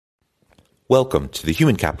Welcome to the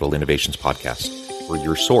Human Capital Innovations Podcast. We're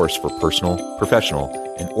your source for personal, professional,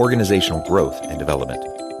 and organizational growth and development,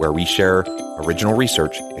 where we share original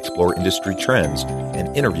research, explore industry trends,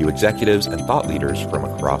 and interview executives and thought leaders from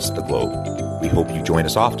across the globe. We hope you join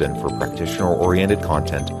us often for practitioner-oriented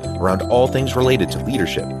content around all things related to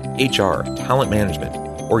leadership, HR, talent management,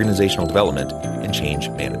 organizational development, and change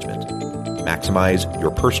management. Maximize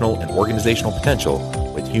your personal and organizational potential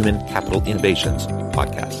with Human Capital Innovations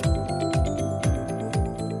Podcast.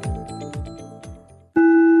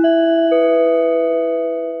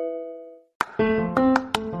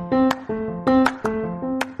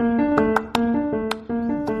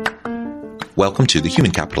 Welcome to the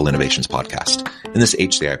Human Capital Innovations Podcast. In this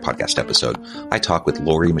HCI podcast episode, I talk with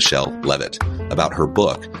Michele Leavitt about her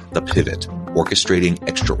book, The Pivot, Orchestrating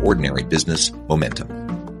Extraordinary Business Momentum.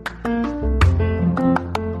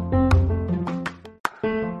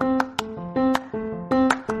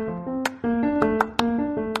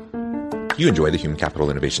 You enjoy the Human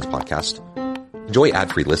Capital Innovations Podcast? Enjoy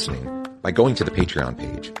ad-free listening by going to the Patreon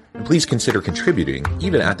page, and please consider contributing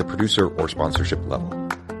even at the producer or sponsorship level.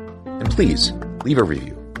 And please, leave a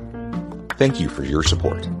review. Thank you for your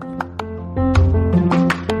support.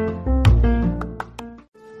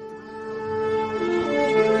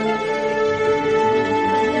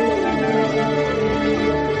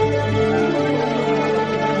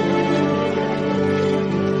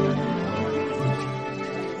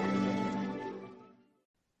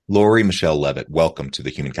 Michele Leavitt, welcome to the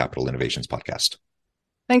Human Capital Innovations Podcast.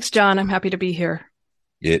 Thanks, John. I'm happy to be here.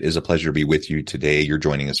 It is a pleasure to be with you today. You're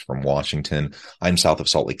joining us from Washington. I'm south of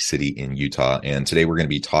Salt Lake City in Utah. And today we're going to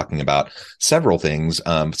be talking about several things,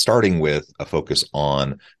 starting with a focus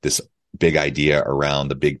on this big idea around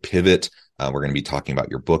the big pivot. We're going to be talking about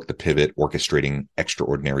your book, The Pivot, Orchestrating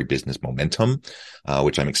Extraordinary Business Momentum,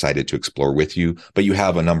 which I'm excited to explore with you. But you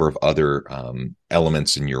have a number of other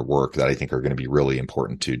elements in your work that I think are going to be really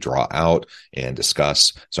important to draw out and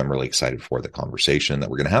discuss. So I'm really excited for the conversation that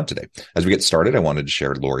we're going to have today. As we get started, I wanted to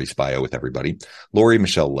share Lori's bio with everybody.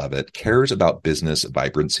 Michele Leavitt cares about business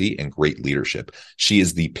vibrancy and great leadership. She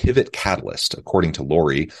is the pivot catalyst. According to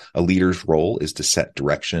Lori, a leader's role is to set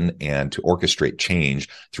direction and to orchestrate change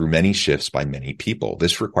through many shifts by many people.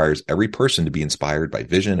 This requires every person to be inspired by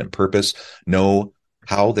vision and purpose, know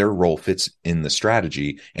how their role fits in the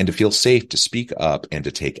strategy, and to feel safe to speak up and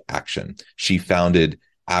to take action. She founded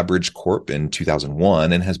Abridge Corp in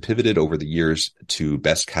 2001 and has pivoted over the years to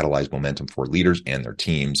best catalyze momentum for leaders and their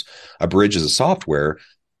teams. Abridge is a software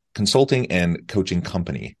consulting and coaching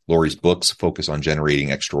company. Lori's books focus on generating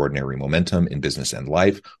extraordinary momentum in business and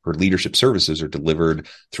life. Her leadership services are delivered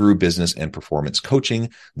through business and performance coaching,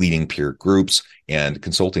 leading peer groups, and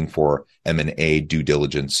consulting for M&A due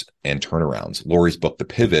diligence and turnarounds. Lori's book, The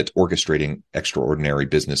Pivot, Orchestrating Extraordinary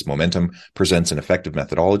Business Momentum, presents an effective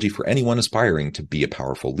methodology for anyone aspiring to be a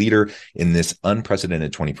powerful leader in this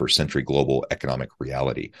unprecedented 21st century global economic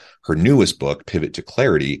reality. Her newest book, Pivot to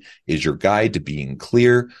Clarity, is your guide to being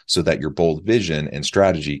clear so that your bold vision and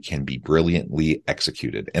strategy can be brilliantly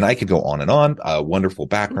executed. And I could go on and on. A wonderful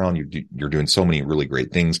background. You're doing so many really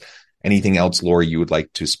great things. Anything else, Lori, you would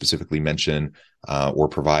like to specifically mention or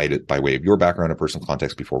provide by way of your background or personal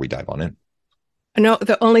context before we dive on in? No,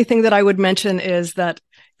 the only thing that I would mention is that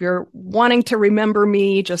if you're wanting to remember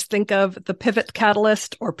me, just think of the Pivot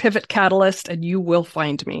Catalyst or Pivot Catalyst, and you will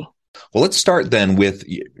find me. Well, let's start then with,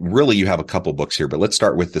 really, you have a couple books here, but let's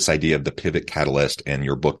start with this idea of the Pivot Catalyst and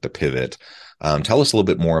your book, The Pivot. Tell us a little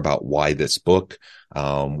bit more about why this book,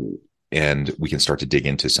 and we can start to dig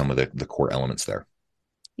into some of the core elements there.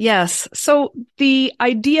 Yes. So the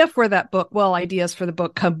idea for that book, well, ideas for the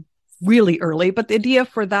book come really early, but the idea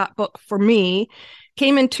for that book for me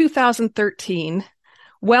came in 2013,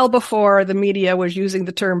 well before the media was using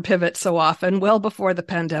the term pivot so often, well before the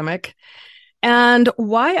pandemic. And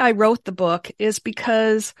why I wrote the book is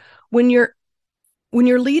because when you're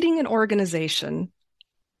leading an organization,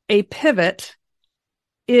 a pivot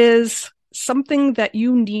is something that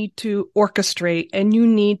you need to orchestrate and you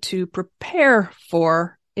need to prepare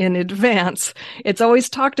for in advance. It's always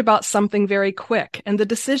talked about something very quick, and the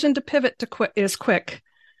decision to pivot is quick,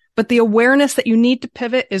 but the awareness that you need to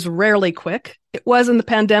pivot is rarely quick. It was in the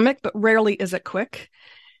pandemic, but rarely is it quick.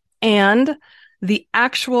 And the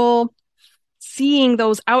actual seeing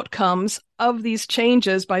those outcomes of these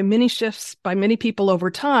changes by many shifts, by many people over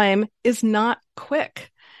time is not quick.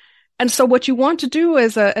 And so what you want to do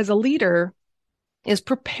as a leader is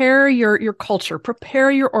prepare your culture, prepare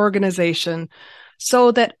your organization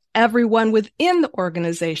so that everyone within the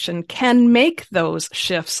organization can make those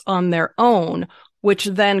shifts on their own, which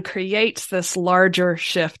then creates this larger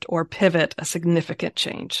shift or pivot, a significant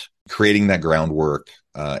change. creating that groundwork,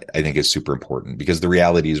 I think is super important, because the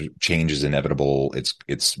reality is change is inevitable.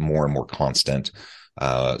 It's more and more constant.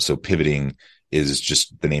 So pivoting is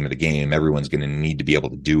just the name of the game. Everyone's going to need to be able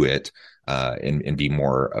to do it, and be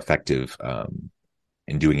more effective,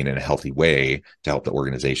 and doing it in a healthy way to help the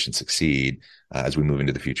organization succeed, as we move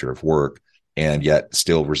into the future of work. And yet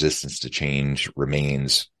still resistance to change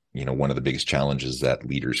remains, one of the biggest challenges that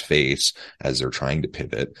leaders face as they're trying to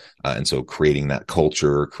pivot. And so creating that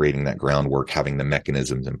culture, creating that groundwork, having the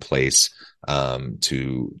mechanisms in place,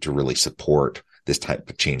 to really support this type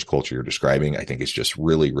of change culture you're describing, I think is just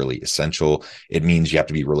really, really essential. It means you have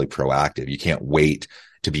to be really proactive. You can't wait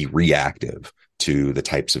to be reactive to the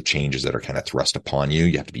types of changes that are kind of thrust upon you.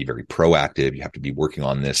 You have to be very proactive. You have to be working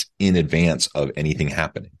on this in advance of anything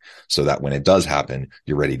happening, so that when it does happen,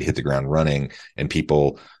 you're ready to hit the ground running, and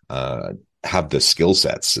people have the skill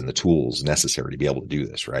sets and the tools necessary to be able to do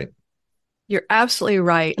this, right? You're absolutely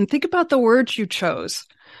right. And think about the words you chose.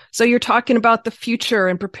 So you're talking about the future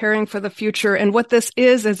and preparing for the future. And what this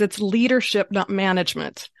is it's leadership, not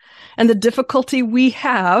management. And the difficulty we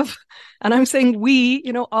have, and I'm saying we,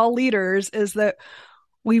 all leaders, is that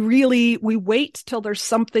we wait till there's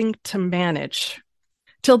something to manage,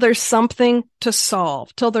 till there's something to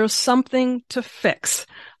solve, till there's something to fix,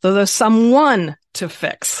 till there's someone to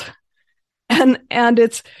fix. And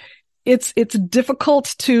it's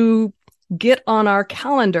difficult to get on our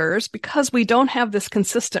calendars because we don't have this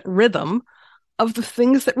consistent rhythm of the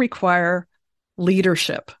things that require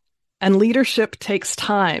leadership. And leadership takes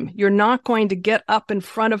time. You're not going to get up in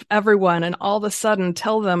front of everyone and all of a sudden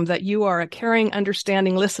tell them that you are a caring,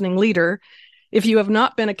 understanding, listening leader if you have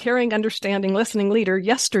not been a caring, understanding, listening leader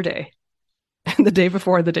yesterday, and the day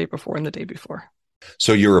before, and the day before, and the day before.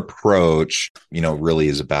 So your approach, really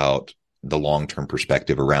is about the long-term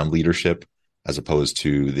perspective around leadership, as opposed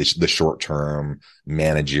to the short-term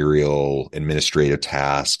managerial administrative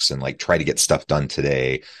tasks and like try to get stuff done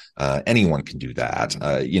today. Anyone can do that.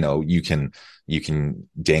 You can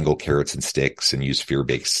dangle carrots and sticks and use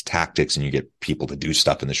fear-based tactics, and you get people to do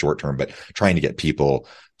stuff in the short term, but trying to get people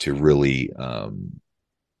to really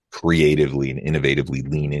creatively and innovatively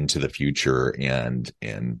lean into the future and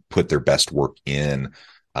put their best work in,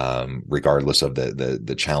 regardless of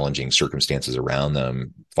the challenging circumstances around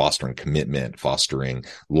them, fostering commitment, fostering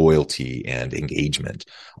loyalty and engagement.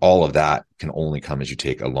 All of that can only come as you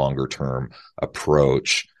take a longer term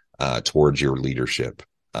approach towards your leadership,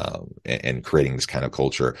 and creating this kind of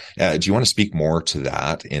culture. Do you want to speak more to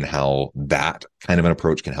that, and how that kind of an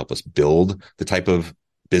approach can help us build the type of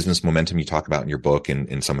business momentum you talk about in your book and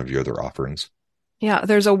in some of your other offerings? Yeah,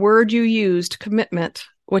 there's a word you used, commitment,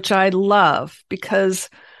 which I love, because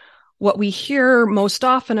what we hear most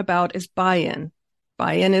often about is buy-in.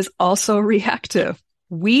 Buy-in is also reactive.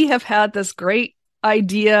 We have had this great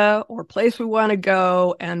idea or place we want to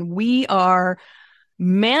go, and we are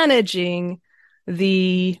managing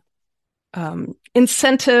the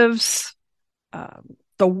incentives,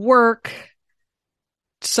 the work,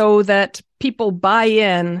 so that people buy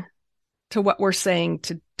in to what we're saying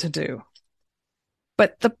to do.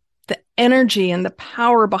 But the energy and the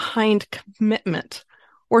power behind commitment,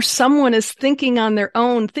 or someone is thinking on their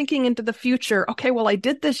own, thinking into the future, okay, well, I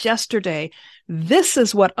did this yesterday. This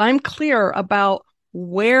is what I'm clear about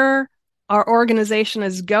where our organization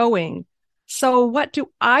is going. So what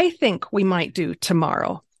do I think we might do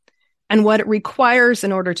tomorrow? And what it requires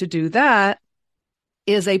in order to do that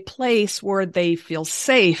is a place where they feel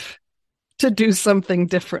safe to do something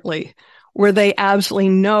differently, where they absolutely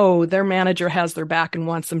know their manager has their back and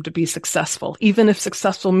wants them to be successful, even if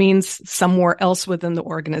successful means somewhere else within the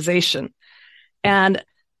organization. And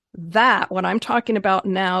that, what I'm talking about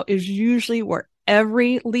now, is usually where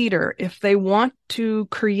every leader, if they want to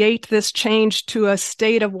create this change to a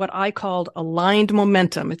state of what I called aligned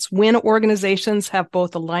momentum, it's when organizations have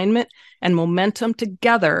both alignment and momentum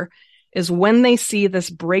together, is when they see this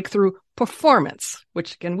breakthrough performance,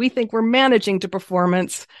 which again, we think we're managing to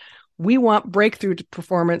performance. We want breakthrough to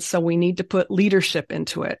performance, so we need to put leadership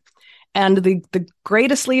into it. And the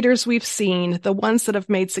greatest leaders we've seen, the ones that have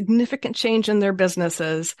made significant change in their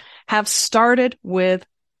businesses, have started with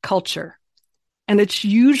culture. And it's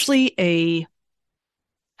usually it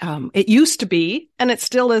used to be, and it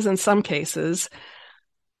still is in some cases,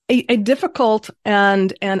 a difficult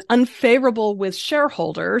and unfavorable with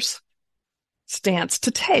shareholders stance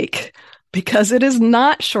to take, because it is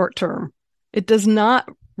not short-term. It does not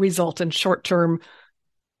result in short-term,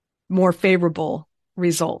 more favorable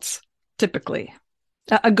results, typically.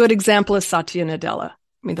 A good example is Satya Nadella. I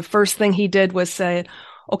mean, the first thing he did was say,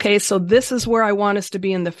 okay, so this is where I want us to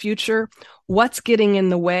be in the future. What's getting in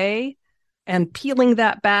the way? and peeling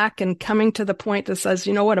that back and coming to the point that says,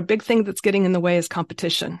 you know what, a big thing that's getting in the way is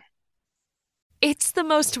competition. It's the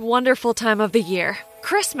most wonderful time of the year,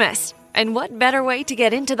 Christmas. And what better way to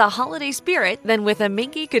get into the holiday spirit than with a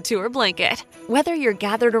Minky Couture blanket? Whether you're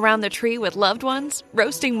gathered around the tree with loved ones,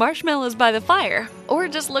 roasting marshmallows by the fire, or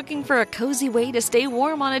just looking for a cozy way to stay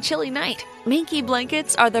warm on a chilly night, Minky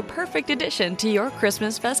blankets are the perfect addition to your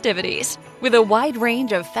Christmas festivities. With a wide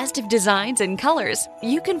range of festive designs and colors,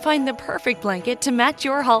 you can find the perfect blanket to match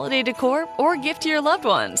your holiday decor or gift to your loved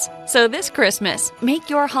ones. So this Christmas, make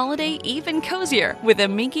your holiday even cozier with a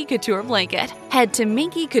Minky Couture blanket. Head to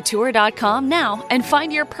minkycouture.com now and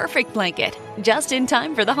find your perfect blanket, just in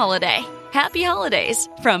time for the holiday. Happy holidays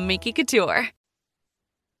from Minky Couture.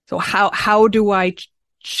 So how do I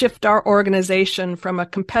shift our organization from a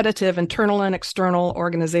competitive internal and external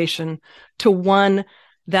organization to one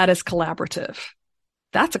that is collaborative?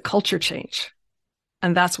 That's a culture change.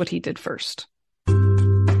 And that's what he did first.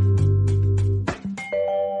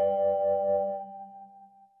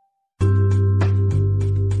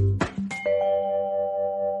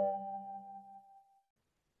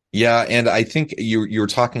 Yeah, and I think you were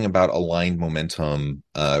talking about aligned momentum,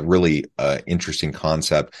 really interesting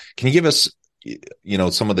concept. Can you give us,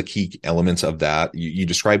 some of the key elements of that? You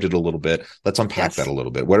described it a little bit. Let's unpack that a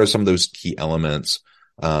little bit. What are some of those key elements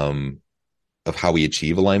of how we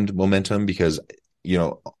achieve aligned momentum? Because,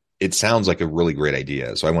 it sounds like a really great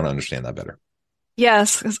idea. So I want to understand that better.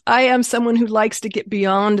 Yes, because I am someone who likes to get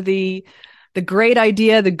beyond the great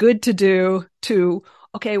idea, the good to do, to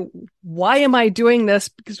okay, why am I doing this?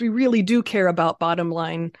 Because we really do care about bottom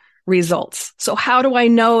line results. So how do I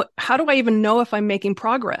even know if I'm making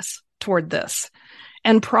progress toward this?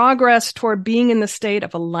 And progress toward being in the state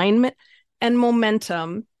of alignment and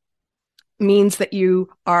momentum means that you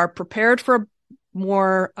are prepared for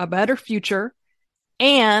a better future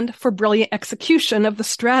and for brilliant execution of the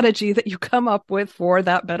strategy that you come up with for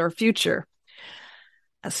that better future.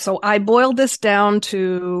 So I boiled this down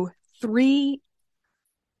to 3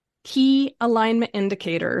 key alignment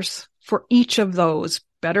indicators for each of those: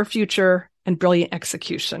 better future and brilliant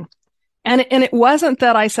execution. And it wasn't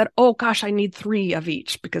that I said, oh gosh, I need 3 of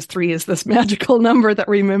each because 3 is this magical number that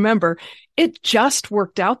we remember. It just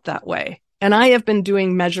worked out that way. And I have been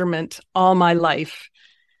doing measurement all my life.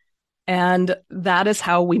 And that is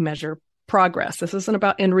how we measure progress. This isn't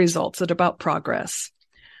about end results, it's about progress.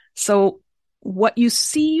 So what you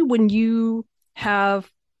see when you have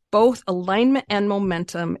both alignment and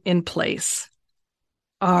momentum in place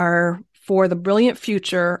are, for the brilliant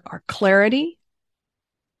future, are clarity,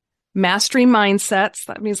 mastery mindsets,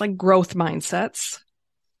 that means like growth mindsets,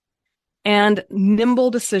 and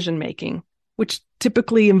nimble decision-making, which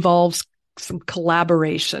typically involves some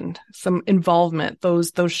collaboration, some involvement,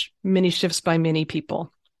 those many shifts by many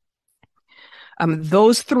people.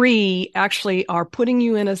 Those 3 actually are putting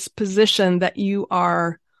you in a position that you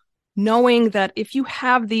are knowing that if you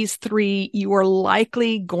have these 3, you are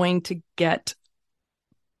likely going to get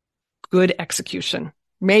good execution,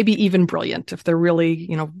 maybe even brilliant if they're really,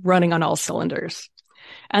 running on all cylinders.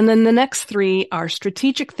 And then the next 3 are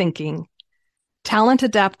strategic thinking, talent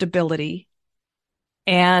adaptability,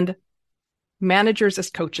 and managers as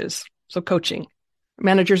coaches. So coaching.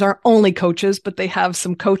 Managers aren't only coaches, but they have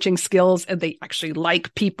some coaching skills and they actually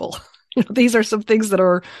like people. These are some things that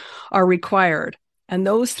are required. And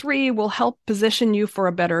those 3 will help position you for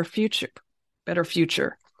a better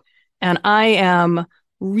future. And I am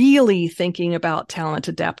really thinking about talent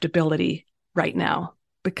adaptability right now,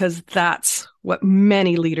 because that's what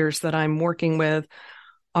many leaders that I'm working with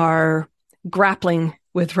are grappling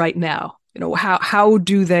with right now. How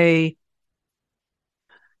do they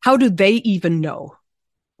even know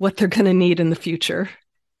what they're going to need in the future?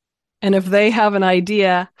 And if they have an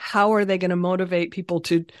idea, how are they going to motivate people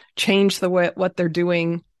to change what they're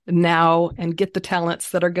doing now and get the talents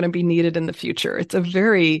that are going to be needed in the future? It's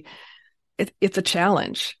a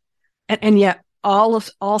challenge. And yet all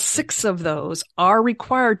 6 of those are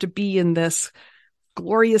required to be in this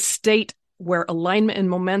glorious state where alignment and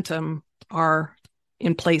momentum are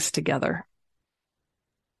in place together.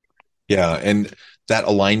 Yeah. And that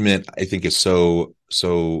alignment, I think, is so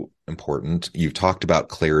important. You've talked about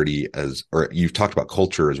clarity or you've talked about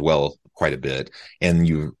culture as well quite a bit. And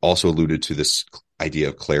you've also alluded to this idea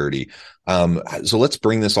of clarity. So let's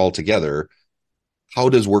bring this all together. How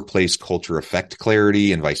does workplace culture affect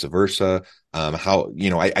clarity and vice versa?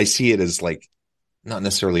 I see it as like not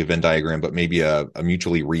necessarily a Venn diagram, but maybe a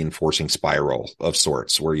mutually reinforcing spiral of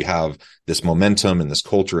sorts, where you have this momentum and this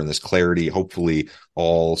culture and this clarity, hopefully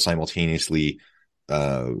all simultaneously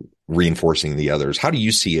reinforcing the others. How do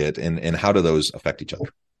you see it, and how do those affect each other?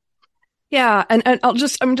 Yeah, and I'm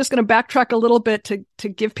just going to backtrack a little bit to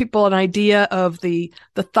give people an idea of the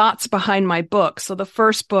thoughts behind my book. So the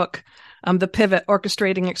first book, The Pivot,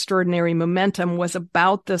 Orchestrating Extraordinary Momentum, was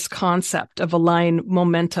about this concept of aligned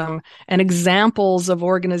momentum and examples of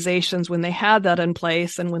organizations when they had that in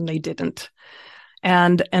place and when they didn't,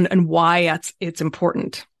 and why it's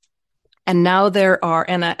important. And now there are,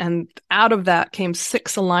 and out of that came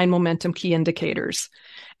 6 aligned momentum key indicators.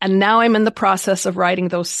 And now I'm in the process of writing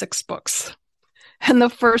those 6 books. And the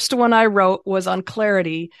first one I wrote was on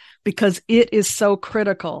clarity because it is so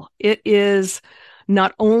critical. It is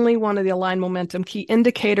not only one of the aligned momentum key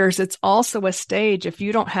indicators, it's also a stage. If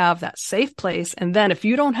you don't have that safe place, and then if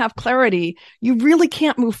you don't have clarity, you really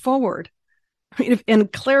can't move forward.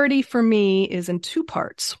 And clarity for me is in 2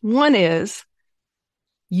 parts. One is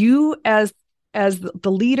you as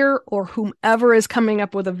the leader or whomever is coming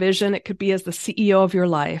up with a vision, it could be as the CEO of your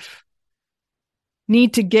life,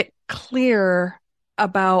 need to get clear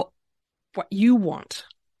about what you want.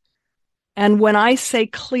 And when I say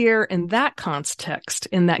clear in that context,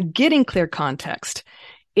 in that getting clear context,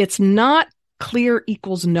 it's not clear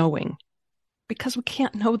equals knowing, because we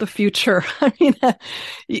can't know the future. I mean,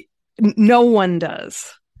 no one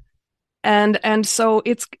does. And so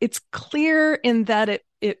it's clear in that it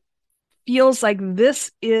feels like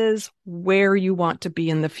this is where you want to be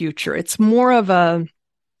in the future. It's more of a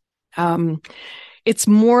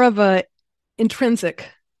intrinsic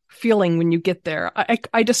feeling when you get there.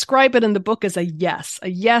 I describe it in the book as a yes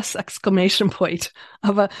exclamation point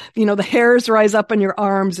of the hairs rise up in your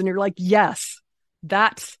arms and you're like, yes,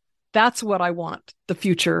 that's what I want the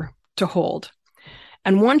future to hold.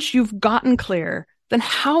 And once you've gotten clear, then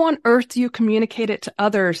how on earth do you communicate it to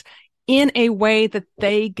others in a way that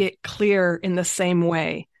they get clear in the same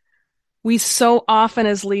way? We so often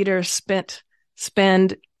as leaders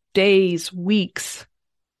spend days, weeks,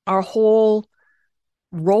 our whole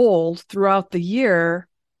role throughout the year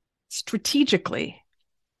strategically.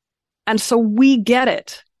 And so we get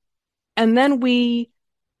it. And then we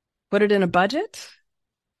put it in a budget.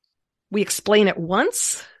 We explain it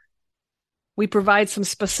once. We provide some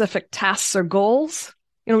specific tasks or goals.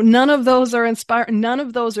 None of those are inspiring. None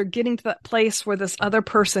of those are getting to that place where this other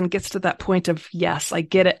person gets to that point of, yes, I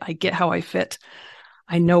get it. I get how I fit.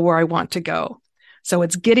 I know where I want to go. So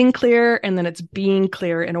it's getting clear, and then it's being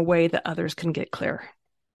clear in a way that others can get clear.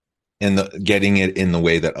 And getting it in the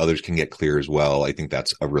way that others can get clear as well. I think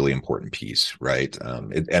that's a really important piece, right?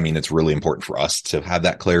 It's really important for us to have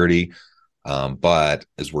that clarity. But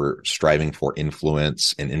as we're striving for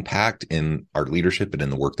influence and impact in our leadership and in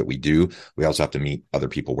the work that we do, we also have to meet other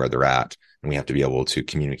people where they're at, and we have to be able to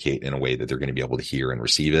communicate in a way that they're going to be able to hear and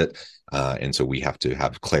receive it. And so we have to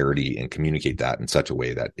have clarity and communicate that in such a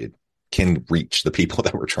way that it can reach the people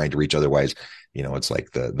that we're trying to reach. Otherwise, it's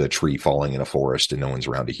like the tree falling in a forest and no one's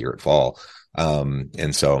around to hear it fall.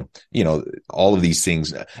 And so, all of these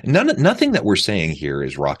things, nothing that we're saying here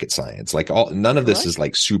is rocket science. None of this is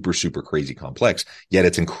like super, super crazy complex, yet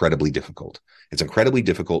it's incredibly difficult. It's incredibly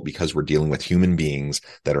difficult because we're dealing with human beings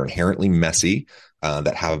that are inherently messy,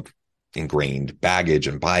 that have ingrained baggage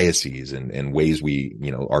and biases and ways we,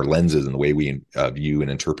 our lenses and the way we view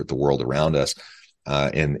and interpret the world around us.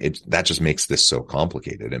 That just makes this so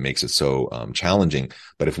complicated. It makes it so challenging.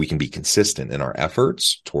 But if we can be consistent in our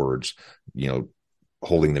efforts towards,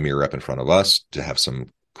 holding the mirror up in front of us, to have some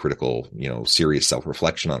critical, serious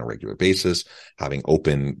self-reflection on a regular basis, having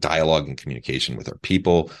open dialogue and communication with our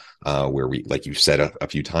people, where we, like you've said a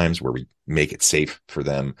few times, where we make it safe for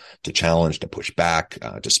them to challenge, to push back,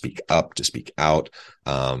 to speak up, to speak out.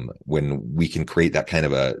 When we can create that kind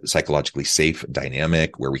of a psychologically safe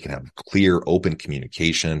dynamic where we can have clear, open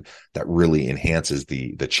communication, that really enhances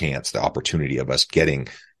the opportunity of us getting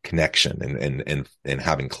connection and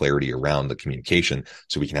having clarity around the communication,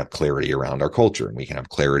 so we can have clarity around our culture and we can have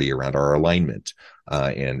clarity around our alignment,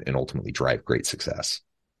 and ultimately drive great success.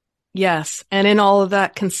 Yes. And in all of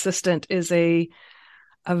that, consistent is a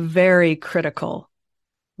very critical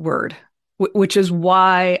word, which is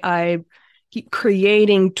why I keep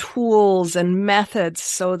creating tools and methods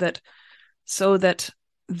so that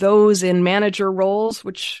those in manager roles,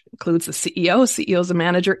 which includes the CEO is a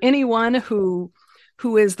manager, anyone who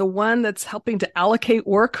is the one that's helping to allocate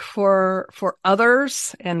work for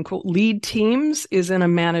others and quote lead teams is in a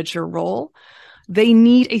manager role. They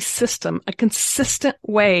need a system, a consistent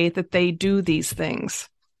way that they do these things,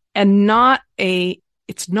 and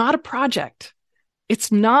it's not a project.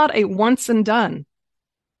 It's not a once and done.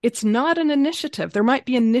 It's not an initiative. There might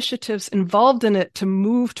be initiatives involved in it to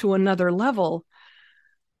move to another level,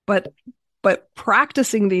 but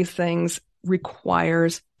practicing these things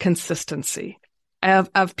requires consistency.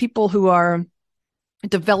 of people who are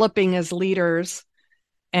developing as leaders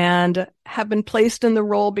and have been placed in the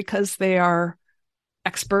role because they are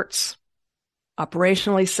experts,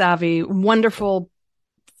 operationally savvy, wonderful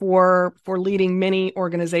for leading many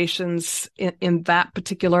organizations in that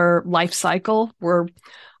particular life cycle where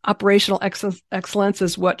operational excellence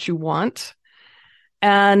is what you want.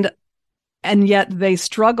 And yet they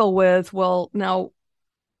struggle with, well, now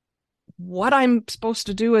what I'm supposed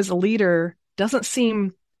to do as a leader doesn't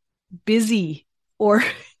seem busy, or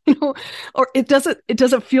or it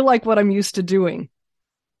doesn't feel like what I'm used to doing.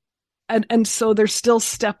 And so they're still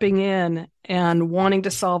stepping in and wanting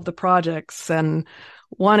to solve the projects and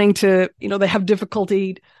wanting to, they have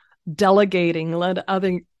difficulty delegating, let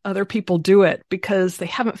other people do it because they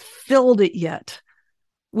haven't filled it yet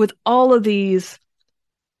with all of these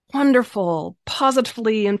wonderful,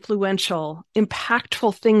 positively influential,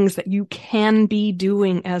 impactful things that you can be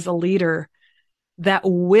doing as a leader that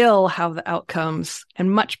will have the outcomes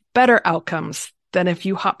and much better outcomes than if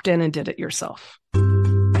you hopped in and did it yourself.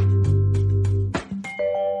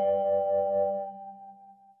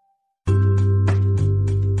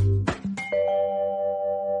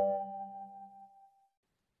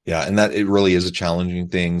 Yeah, and that it really is a challenging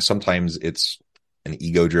thing. Sometimes it's an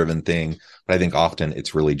ego-driven thing, but I think often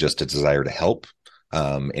it's really just a desire to help.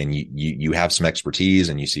 And you have some expertise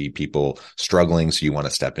and you see people struggling, so you want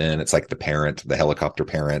to step in. It's like the parent, the helicopter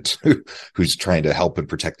parent who's trying to help and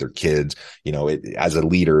protect their kids. As a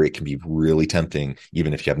leader, it can be really tempting,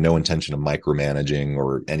 even if you have no intention of micromanaging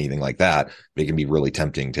or anything like that. It can be really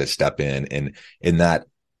tempting to step in, and that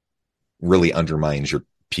really undermines your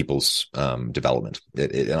people's development.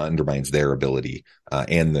 It undermines their ability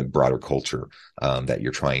and the broader culture that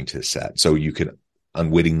you're trying to set. So you could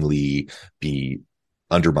unwittingly be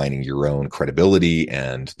undermining your own credibility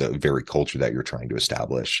and the very culture that you're trying to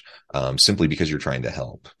establish simply because you're trying to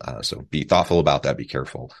help. So be thoughtful about that. Be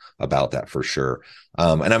careful about that for sure.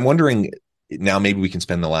 And I'm wondering, now maybe we can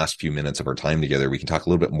spend the last few minutes of our time together. We can talk a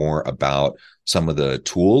little bit more about some of the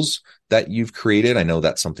tools that you've created. I know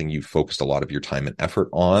that's something you've focused a lot of your time and effort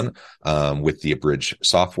on with the Abridge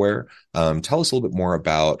software. Tell us a little bit more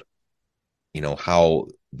about, how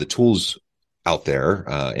the tools out there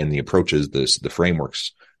and the approaches, the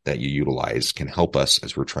frameworks that you utilize can help us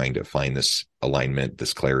as we're trying to find this alignment,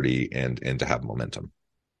 this clarity, and to have momentum.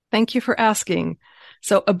 Thank you for asking.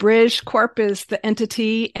 So Abridge Corp is the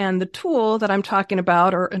entity, and the tool that I'm talking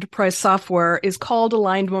about, or enterprise software, is called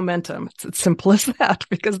Aligned Momentum. It's as simple as that,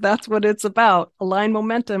 because that's what it's about. Aligned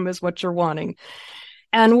momentum is what you're wanting.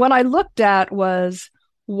 And what I looked at was,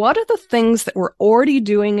 what are the things that we're already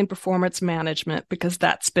doing in performance management, because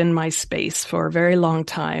that's been my space for a very long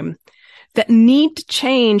time, that need to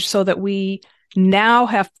change so that we now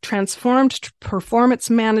have transformed performance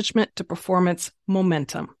management to performance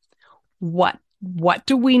momentum. What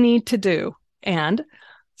do we need to do? And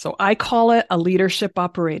so I call it a leadership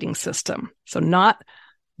operating system. So not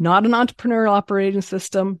an entrepreneurial operating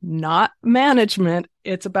system, not management.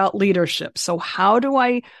 It's about leadership. So how do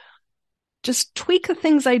I just tweak the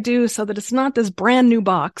things I do so that it's not this brand new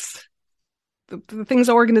box, the things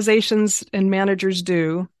organizations and managers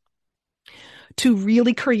do to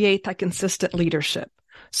really create that consistent leadership?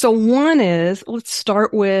 So one is, let's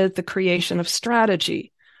start with the creation of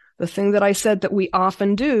strategy. The thing that I said that we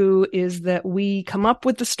often do is that we come up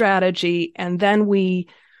with the strategy and then we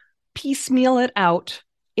piecemeal it out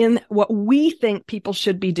in what we think people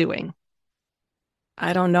should be doing.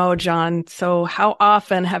 I don't know, John. So how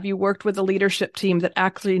often have you worked with a leadership team that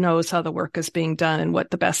actually knows how the work is being done and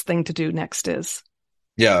what the best thing to do next is?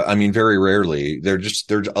 Yeah, I mean, very rarely. They're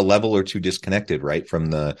a level or two disconnected, right, from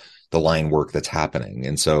the line work that's happening.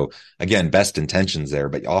 And so, again, best intentions there,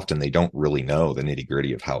 but often they don't really know the nitty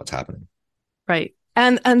gritty of how it's happening. Right.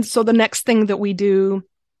 And so the next thing that we do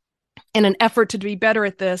in an effort to be better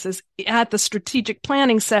at this is, at the strategic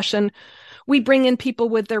planning session, we bring in people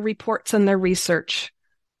with their reports and their research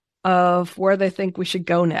of where they think we should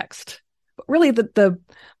go next. But really the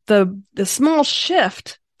small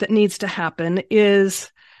shift that needs to happen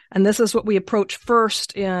is, and this is what we approach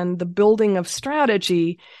first in the building of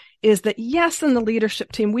strategy, is that yes, in the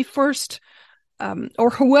leadership team, we first, or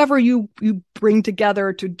whoever you bring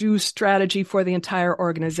together to do strategy for the entire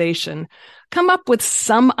organization, come up with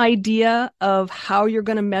some idea of how you're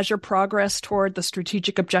going to measure progress toward the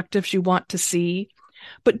strategic objectives you want to see,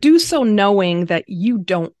 but do so knowing that you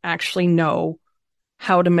don't actually know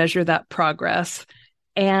how to measure that progress,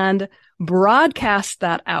 and broadcast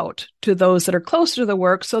that out to those that are closer to the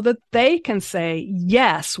work so that they can say,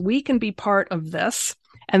 yes, we can be part of this.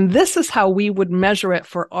 And this is how we would measure it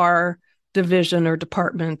for our division or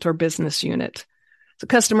department or business unit. So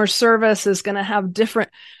customer service is going to have different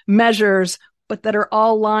measures, but that are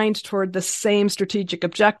all aligned toward the same strategic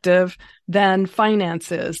objective than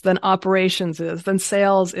finance is, than operations is, than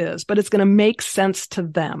sales is, but it's going to make sense to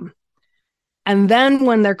them. And then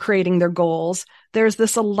when they're creating their goals, there's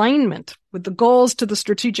this alignment with the goals to the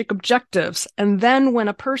strategic objectives. And then when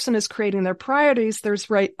a person is creating their priorities, there's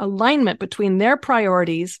right alignment between their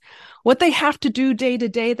priorities, what they have to do day to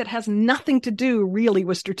day that has nothing to do really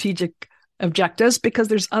with strategic objectives because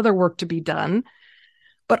there's other work to be done,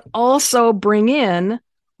 but also bring in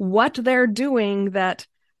what they're doing that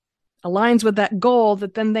aligns with that goal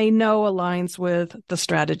that then they know aligns with the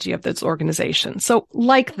strategy of this organization. So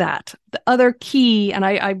like that, the other key, and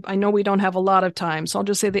I know we don't have a lot of time, so I'll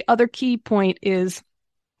just say the other key point is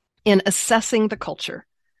in assessing the culture.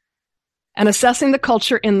 And assessing the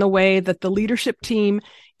culture in the way that the leadership team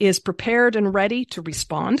is prepared and ready to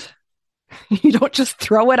respond. You don't just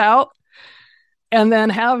throw it out and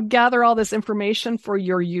then gather all this information for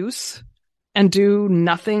your use and do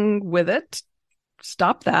nothing with it.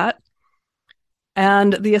 Stop that.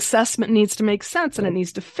 And the assessment needs to make sense and it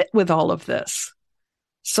needs to fit with all of this.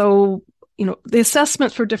 So, the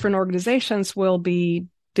assessment for different organizations will be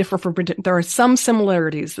different. There are some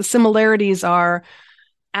similarities. The similarities are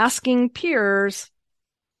asking peers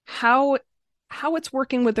how it's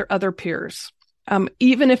working with their other peers,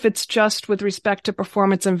 even if it's just with respect to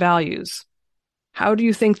performance and values. How do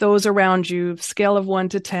you think those around you, scale of 1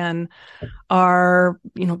 to 10, are,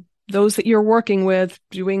 those that you're working with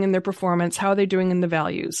doing in their performance? How are they doing in the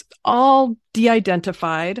values? All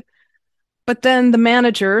de-identified. But then the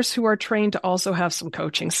managers who are trained to also have some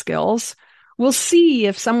coaching skills will see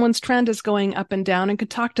if someone's trend is going up and down and could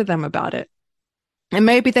talk to them about it. And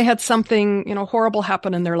maybe they had something, horrible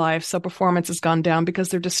happen in their life. So performance has gone down because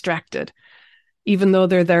they're distracted, even though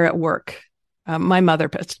they're there at work. My mother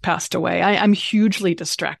passed away. I'm hugely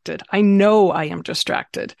distracted. I know I am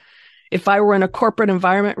distracted. If I were in a corporate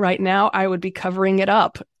environment right now, I would be covering it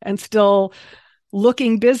up and still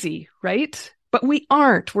looking busy, right? But we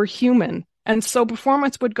aren't. We're human. And so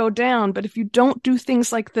performance would go down. But if you don't do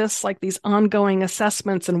things like this, like these ongoing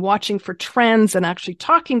assessments and watching for trends and actually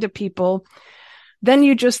talking to people, then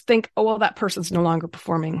you just think, oh, well, that person's no longer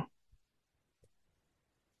performing.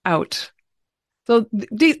 Out. So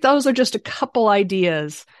those are just a couple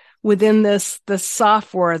ideas within this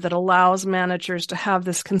software that allows managers to have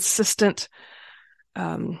this consistent,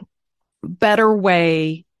 better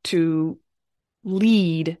way to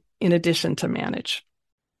lead in addition to manage.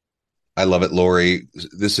 I love it, Lori.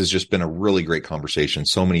 This has just been a really great conversation.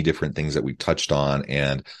 So many different things that we've touched on,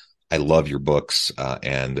 and I love your books.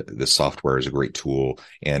 And this software is a great tool,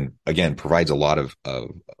 and again, provides a lot of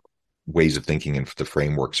ways of thinking and the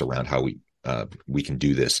frameworks around how we can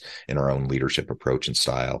do this in our own leadership approach and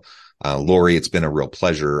style. Lori, it's been a real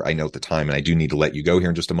pleasure. I know at the time, and I do need to let you go here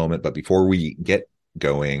in just a moment, but before we get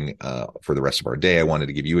going for the rest of our day, I wanted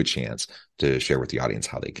to give you a chance to share with the audience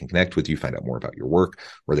how they can connect with you, find out more about your work,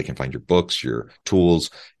 where they can find your books, your tools,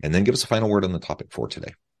 and then give us a final word on the topic for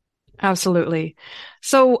today. Absolutely.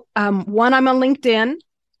 So one, I'm on LinkedIn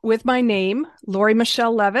with my name, Lori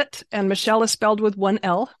Michele Leavitt, and Michele is spelled with one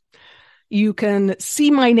L. You can see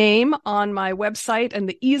my name on my website, and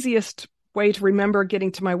the easiest way to remember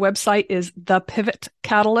getting to my website is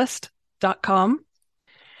thepivotcatalyst.com.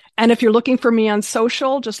 And if you're looking for me on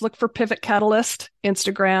social, just look for Pivot Catalyst,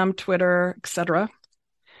 Instagram, Twitter, etc.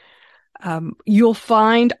 You'll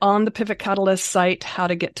find on the Pivot Catalyst site how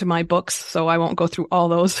to get to my books, so I won't go through all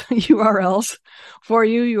those URLs for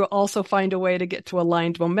you. You'll also find a way to get to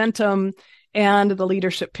Aligned Momentum and the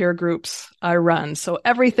leadership peer groups I run. So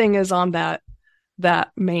everything is on that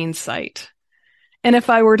main site. And if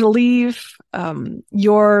I were to leave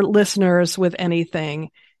your listeners with anything,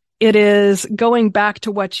 it is going back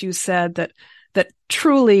to what you said, that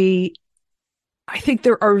truly, I think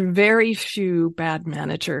there are very few bad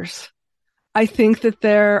managers. I think that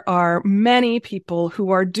there are many people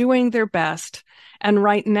who are doing their best. And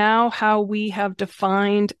right now, how we have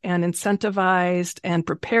defined and incentivized and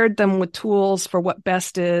prepared them with tools for what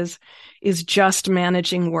best is just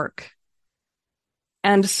managing work.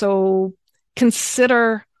 And so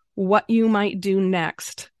consider what you might do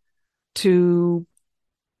next to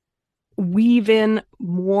weave in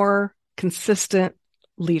more consistent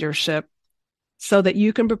leadership so that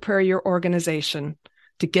you can prepare your organization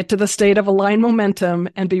to get to the state of aligned momentum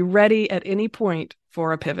and be ready at any point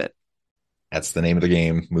for a pivot. That's the name of the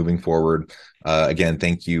game moving forward. Again,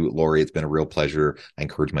 thank you, Lori. It's been a real pleasure. I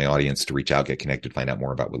encourage my audience to reach out, get connected, find out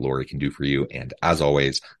more about what Lori can do for you. And as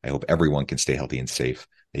always, I hope everyone can stay healthy and safe,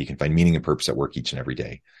 that you can find meaning and purpose at work each and every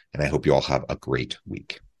day. And I hope you all have a great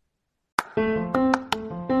week.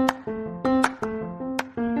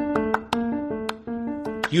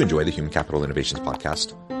 Do you enjoy the Human Capital Innovations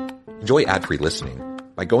podcast? Enjoy ad-free listening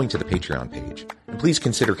by going to the Patreon page, and please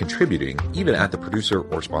consider contributing even at the producer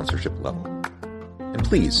or sponsorship level. And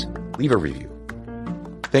please leave a review.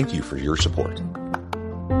 Thank you for your support.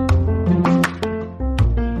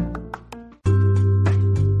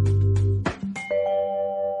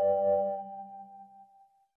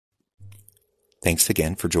 Thanks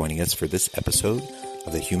again for joining us for this episode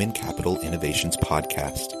of the Human Capital Innovations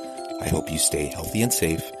podcast. I hope you stay healthy and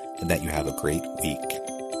safe and that you have a great week.